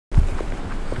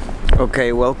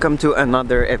Okay, welcome to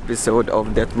another episode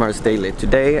of DETTMAR's Daily.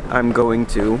 Today I'm going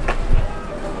to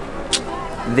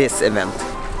this event.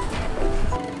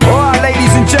 Alright, ladies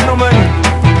and gentlemen,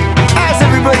 how's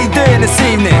everybody doing this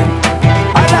evening?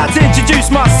 I'd like to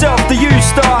introduce myself, the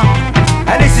U-Star,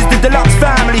 and this is the Deluxe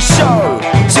Family Show.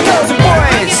 So girls and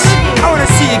boys, I want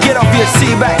to see you get off your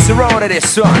seat backs and roll to this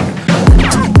song.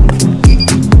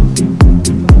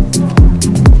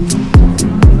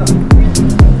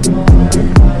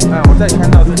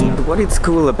 What is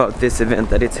cool about this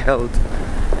event that it's held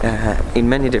in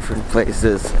many different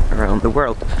places around the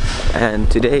world, and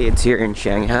today it's here in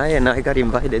Shanghai and I got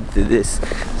invited to this,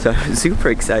 so I'm super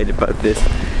excited about this.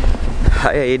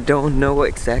 I don't know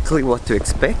exactly what to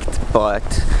expect,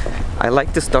 but I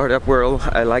like the startup world,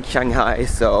 I like Shanghai,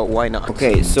 so why not?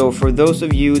 Okay, so for those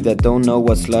of you that don't know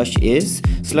what Slush is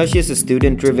a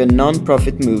student-driven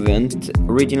non-profit movement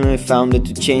originally founded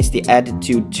to change the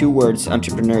attitude towards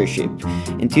entrepreneurship.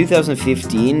 In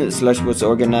 2015, Slush was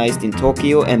organized in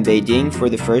Tokyo and Beijing for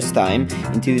the first time.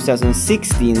 In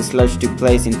 2016, Slush took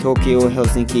place in Tokyo,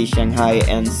 Helsinki, Shanghai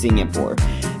and Singapore.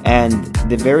 And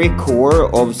the very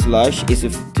core of Slush is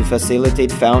to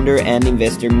facilitate founder and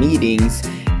investor meetings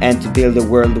and to build a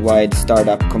worldwide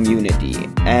startup community.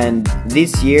 And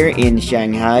this year in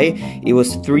Shanghai, it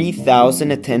was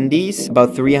 3,000 attendees,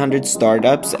 about 300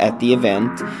 startups at the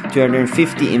event,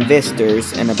 250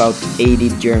 investors and about 80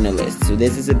 journalists. So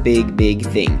this is a big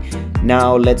thing.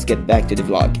 Now let's get back to the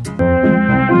vlog.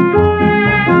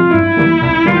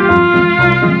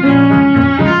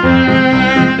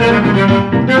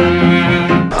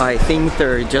 I think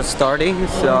they're just starting,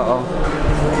 so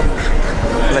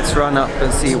let's run up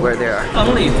and see where they are.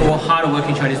 Only for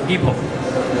hard-working Chinese people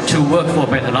to work for a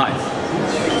better life,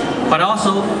 but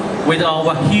also with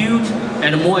our huge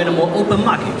and more open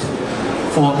market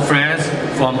for friends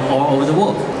from all over the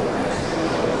world.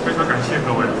 非常感谢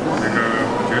各位，我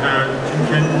觉得今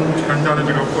天参加的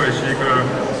这个会是一个。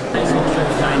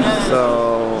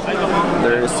So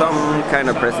there's some kind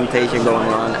of presentation going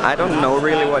on. I don't know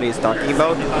really what he's talking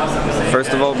about.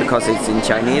 First of all, because it's in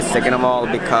Chinese. Second of all,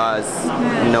 because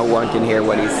no one can hear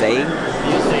what he's saying.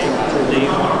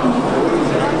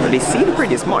 But he seemed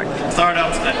pretty smart.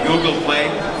 Startups at Google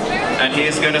Play, and he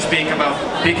is going to speak about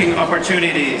picking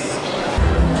opportunities.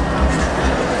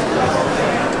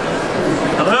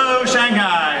 Hello,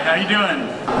 Shanghai. How you doing?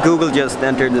 Google just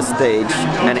entered the stage,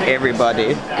 and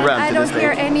everybody ran to the stage. I don't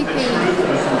hear anything.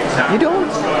 You don't?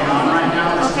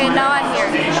 Okay, now I hear.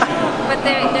 But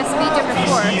the speaker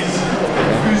before.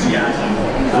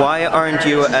 Why aren't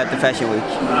you at the Fashion Week?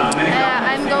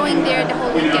 I'm going there the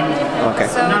whole weekend. Okay.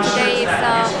 So today is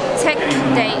tech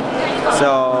day.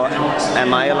 So,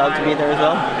 am I allowed to be there as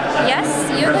well? Yes,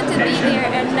 you're going to be there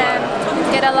and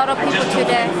get a lot of people to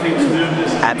the...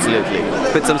 Absolutely.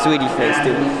 Put some Swedish face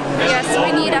too. Yes,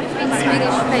 we need a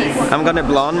Swedish face. I'm gonna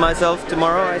blonde myself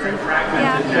tomorrow, I think.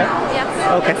 Yeah. Yes.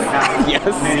 Okay.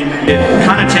 Yes. It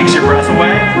kind of takes your breath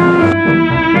away.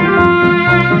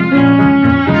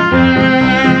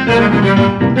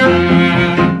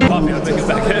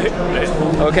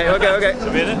 Okay.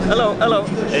 Hello.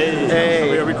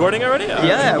 Hey. Are we recording already?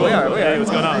 Yeah, we are. Hey,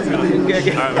 what's going on?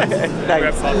 Okay.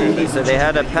 Thanks. So they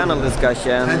had a panel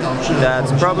discussion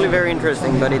that's probably very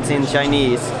interesting, but it's in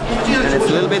Chinese and it's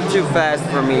a little bit too fast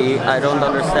for me. I don't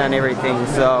understand everything,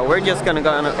 so we're just gonna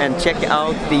go and check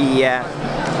out the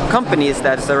companies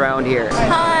that's around here.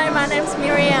 Hi, my name's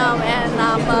Miriam and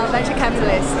I'm a venture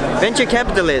capitalist. Venture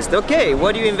capitalist, okay.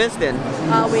 What do you invest in?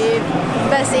 We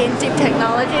invest in deep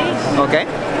technology. Okay.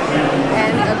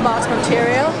 And advanced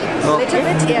material. A little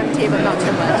bit TMT, but not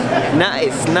too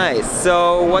much. Nice.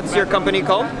 So what's your company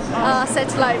called?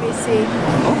 Satellite VC.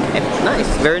 Okay, nice.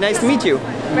 Very nice to meet you.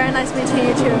 Very nice meeting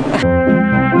you too.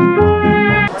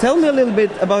 Tell me a little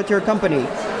bit about your company.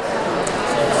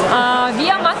 We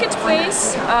are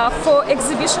marketplace for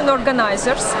exhibition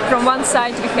organizers. From one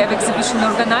side we have exhibition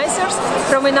organizers,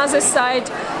 from another side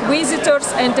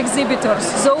visitors and exhibitors,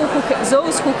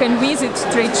 those who can visit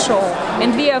trade show.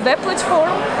 And we have a platform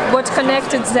what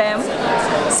connected them,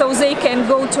 so they can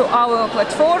go to our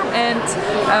platform and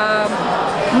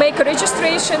make a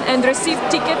registration and receive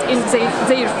ticket in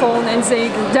their phone, and they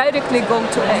directly go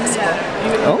to Expo.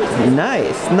 Oh,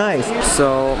 nice.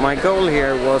 So my goal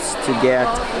here was to get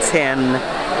 10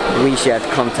 WeChat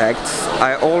contacts.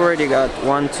 I already got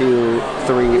 1, 2,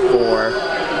 3, 4,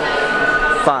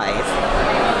 5.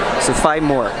 So 5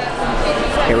 more.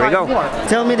 Here we go.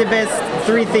 Tell me the best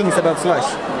 3 things about Slush.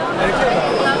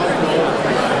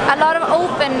 a lot of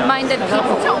open-minded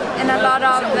people and a lot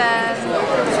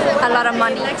of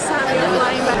money.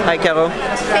 Hi Caro.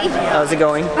 Hey. How's it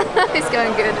going? It's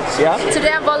going good. Yeah?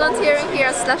 Today I'm volunteering here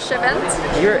at Slush event.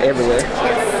 You're everywhere.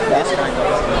 Yes.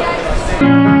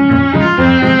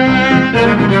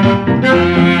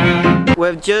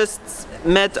 We've just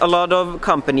met a lot of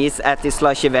companies at this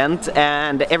Slush event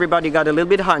and everybody got a little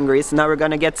bit hungry, so now we're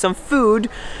gonna get some food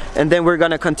and then we're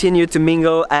gonna continue to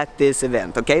mingle at this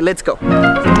event. Okay, let's go.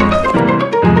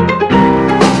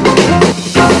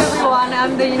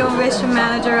 I'm the Innovation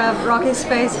Manager of Rocket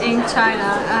Space Inc.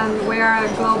 China, and we are a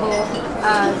global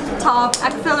top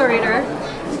accelerator,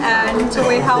 and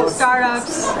we help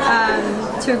startups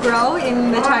to grow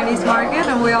in the Chinese market,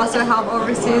 and we also help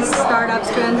overseas startups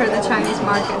to enter the Chinese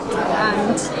market.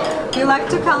 And if you like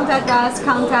to contact us,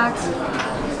 contact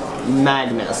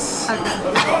Magnus. Okay.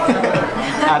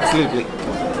 Absolutely.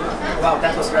 Wow,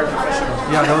 that was very professional.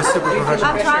 Yeah, that was super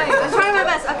professional. I'm trying my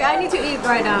best. Okay, I need to eat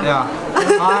right now. Yeah.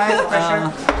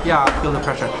 Yeah, I feel the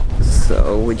pressure.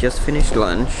 So we just finished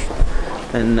lunch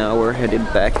and now we're headed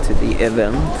back to the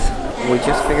event. We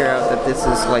just figured out that this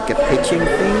is like a pitching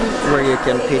thing where you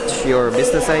can pitch your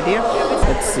business idea.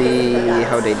 Let's see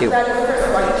how they do.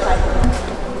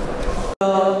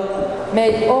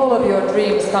 Make all of your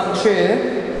dreams come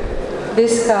true.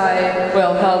 This guy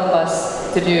will help us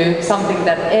to do something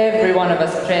that every one of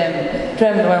us dreamed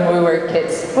when we were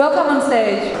kids. Welcome on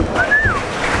stage.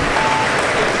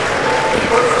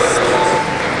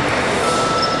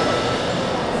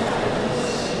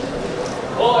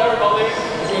 Hello everybody,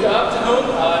 good afternoon.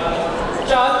 I'm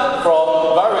John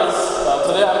from Varus.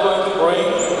 Today I'm going to bring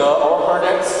our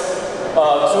projects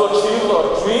to achieve a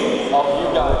dream of you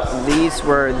guys. These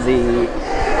were the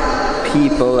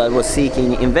people that was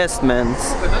seeking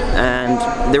investments and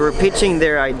they were pitching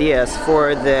their ideas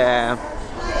for the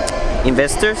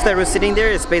investors that were sitting there.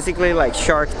 It's basically like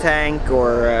Shark Tank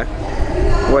or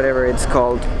whatever it's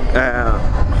called.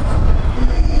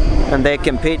 And they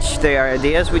can pitch their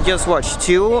ideas. We just watched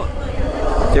two.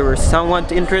 They were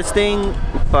somewhat interesting,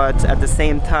 but at the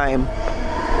same time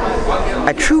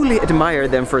I truly admire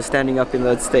them for standing up in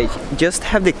that stage. Just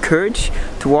have the courage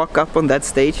to walk up on that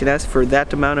stage and ask for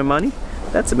that amount of money.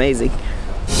 That's amazing.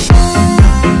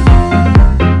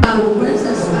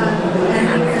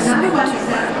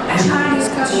 Chinese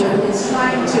government is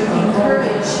trying to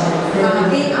encourage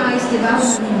AI's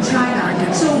development in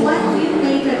China. So when you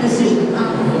make a decision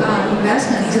on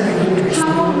investment,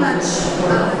 how much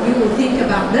you will think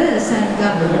about this and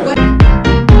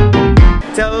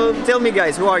Tell me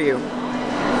guys, who are you?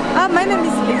 My name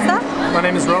is Lisa. My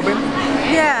name is Robin.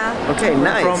 Yeah. Okay,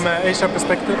 nice. From Asia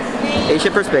Perspective.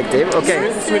 Asia Perspective, okay.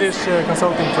 Yes. Swedish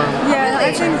consulting firm. Yeah,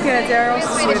 I think they're all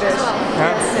Swedish.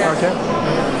 Yeah, yes. okay.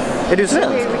 Är du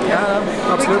svensk? Ja,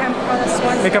 absolut.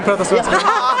 Vi kan prata svenska.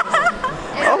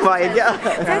 Oh my god.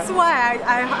 That's why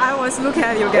I was looking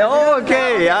at you guys. Oh,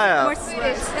 okay, yeah.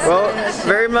 Well,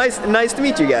 very nice to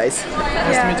meet you guys.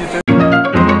 Nice to meet you too.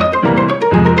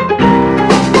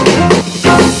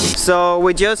 So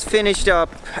we just finished up,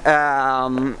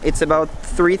 it's about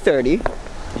 3:30,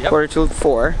 quarter till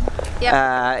 4. Yep.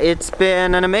 It's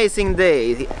been an amazing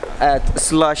day at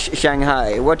Slush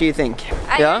Shanghai. What do you think?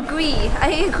 I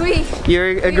agree.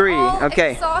 You agree? We're all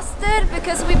okay. exhausted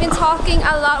because we've been talking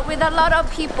a lot with a lot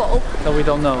of people that we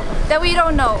don't know.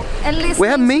 And listening. We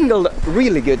have mingled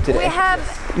really good today. We have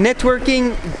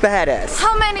networking badass.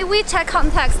 How many WeChat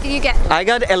contacts did you get? I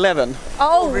got 11.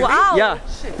 Oh wow! Yeah,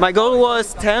 my goal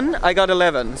was 10. I got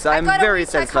 11, so I'm very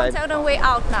satisfied. I got a WeChat contact on the way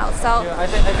out now, so. Yeah, I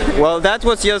think well, that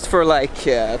was just for like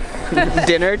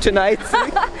dinner tonight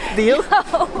deal.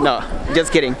 No,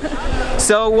 just kidding.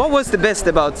 So, what was the best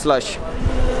about Slush?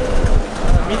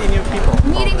 meeting new people.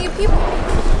 Meeting new people.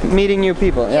 Meeting new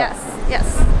people. Yeah. Yes.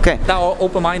 Okay. That are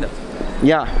open-minded.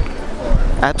 Yeah.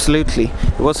 Absolutely.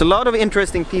 It was a lot of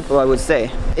interesting people, I would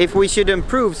say. If we should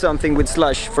improve something with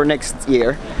Slush for next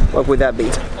year, what would that be?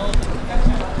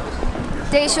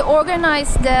 They should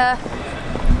organize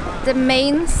the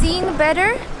main scene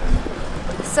better.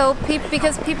 So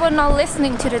because people are not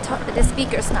listening to the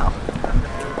speakers now,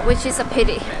 which is a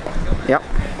pity. Yep.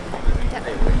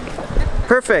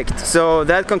 Perfect. So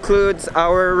that concludes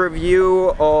our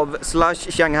review of Slush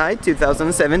Shanghai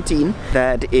 2017.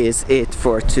 That is it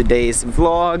for today's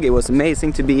vlog. It was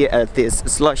amazing to be at this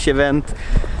Slush event.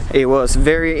 It was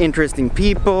very interesting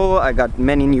people. I got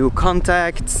many new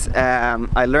contacts.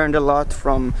 I learned a lot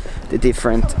from the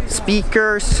different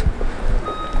speakers.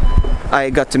 I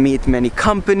got to meet many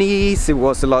companies. It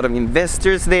was a lot of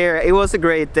investors there. It was a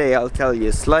great day, I'll tell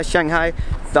you. Slush Shanghai,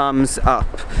 thumbs up.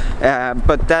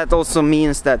 But that also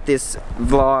means that this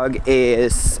vlog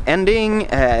is ending.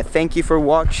 Thank you for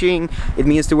watching. It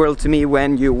means the world to me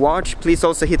when you watch. Please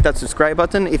also hit that subscribe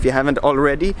button if you haven't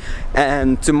already.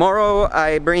 And tomorrow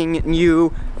I bring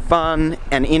new fun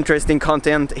and interesting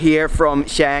content here from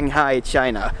Shanghai,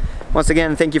 China. Once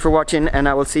again, thank you for watching, and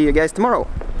I will see you guys tomorrow.